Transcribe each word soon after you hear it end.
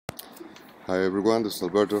Hi everyone, this is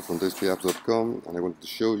Alberto from TastyApps.com, and I wanted to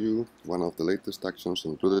show you one of the latest actions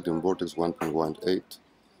included in Vortex 1.18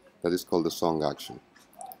 that is called the song action.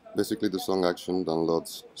 Basically, the song action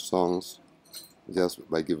downloads songs just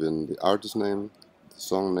by giving the artist name, the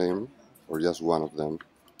song name, or just one of them.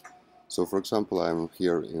 So for example, I'm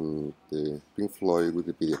here in the Pink Floyd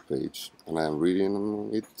Wikipedia page and I'm reading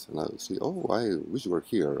it and I see, oh, I wish you were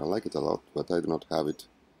here, I like it a lot, but I do not have it.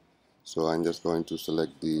 So I'm just going to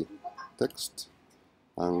select the text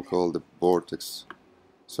and call the Vortex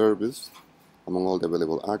service. Among all the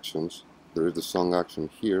available actions, there is the song action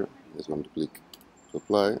here. I'm just going to click to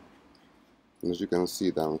apply. And as you can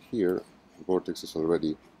see down here, Vortex is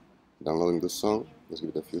already downloading the song. Let's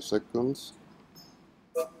give it a few seconds.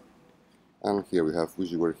 And here we have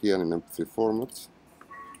Wish You Were Here in MP3 format.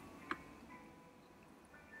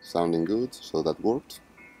 Sounding good, so that worked.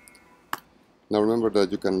 Now remember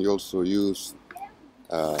that you can also use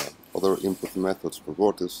other input methods for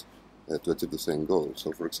Vortex to achieve the same goal.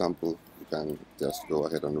 So for example, you can just go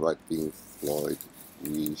ahead and write Pink Floyd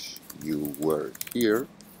Wish You Were Here,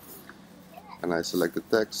 and I select the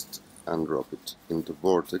text and drop it into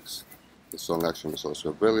Vortex. The song action is also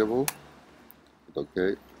available. Hit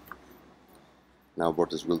OK. Now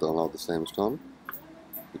Vortex will download the same song.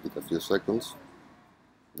 Give it a few seconds.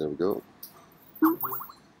 There we go.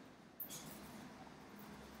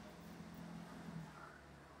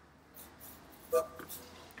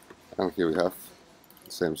 And here we have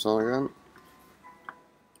the same song again.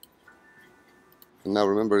 And now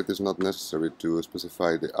remember, it is not necessary to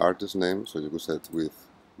specify the artist name, so you could set with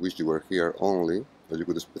Wish You Were Here only, or you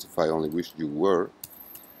could specify only Wish You Were.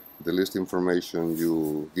 The least information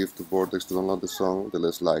you give to Vortex to download the song, the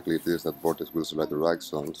less likely it is that Vortex will select the right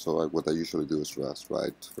song. So what I usually do is just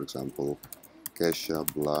write, for example,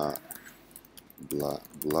 Kesha blah blah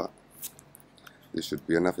blah. This should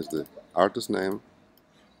be enough as the artist name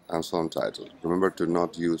and song title. Remember to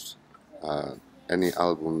not use any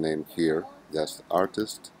album name here, just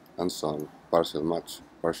artist and song, partial match.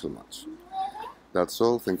 That's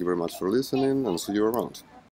all. Thank you very much for listening and see you around.